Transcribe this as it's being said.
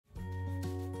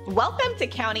Welcome to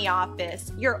County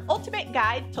Office, your ultimate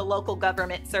guide to local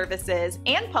government services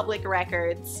and public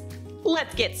records.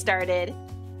 Let's get started.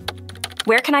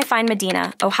 Where can I find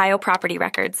Medina, Ohio property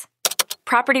records?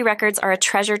 Property records are a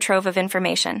treasure trove of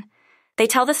information. They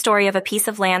tell the story of a piece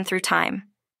of land through time,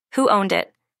 who owned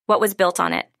it, what was built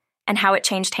on it, and how it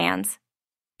changed hands.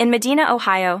 In Medina,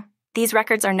 Ohio, these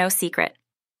records are no secret.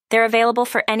 They're available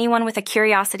for anyone with a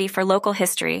curiosity for local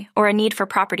history or a need for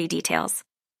property details.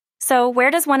 So, where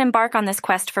does one embark on this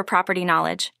quest for property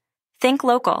knowledge? Think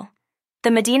local. The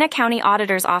Medina County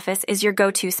Auditor's Office is your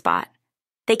go-to spot.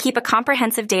 They keep a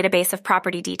comprehensive database of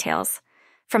property details.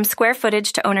 From square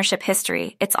footage to ownership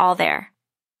history, it's all there.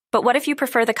 But what if you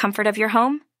prefer the comfort of your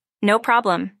home? No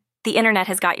problem. The internet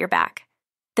has got your back.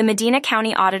 The Medina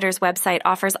County Auditor's website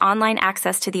offers online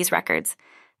access to these records.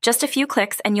 Just a few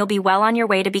clicks and you'll be well on your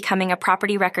way to becoming a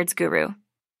property records guru.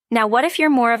 Now, what if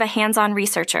you're more of a hands-on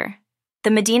researcher? The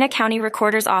Medina County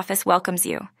Recorder's Office welcomes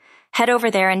you. Head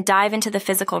over there and dive into the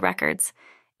physical records.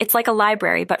 It's like a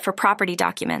library, but for property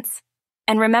documents.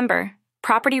 And remember,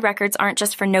 property records aren't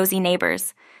just for nosy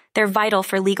neighbors. They're vital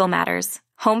for legal matters,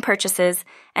 home purchases,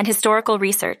 and historical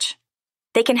research.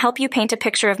 They can help you paint a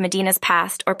picture of Medina's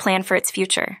past or plan for its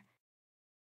future.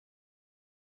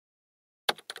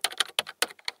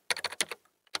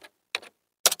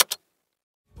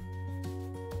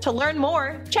 To learn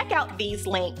more, check out these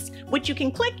links, which you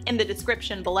can click in the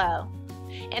description below.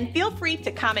 And feel free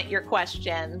to comment your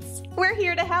questions. We're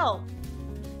here to help.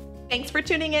 Thanks for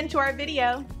tuning in to our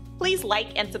video. Please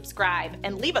like and subscribe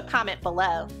and leave a comment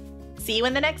below. See you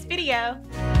in the next video.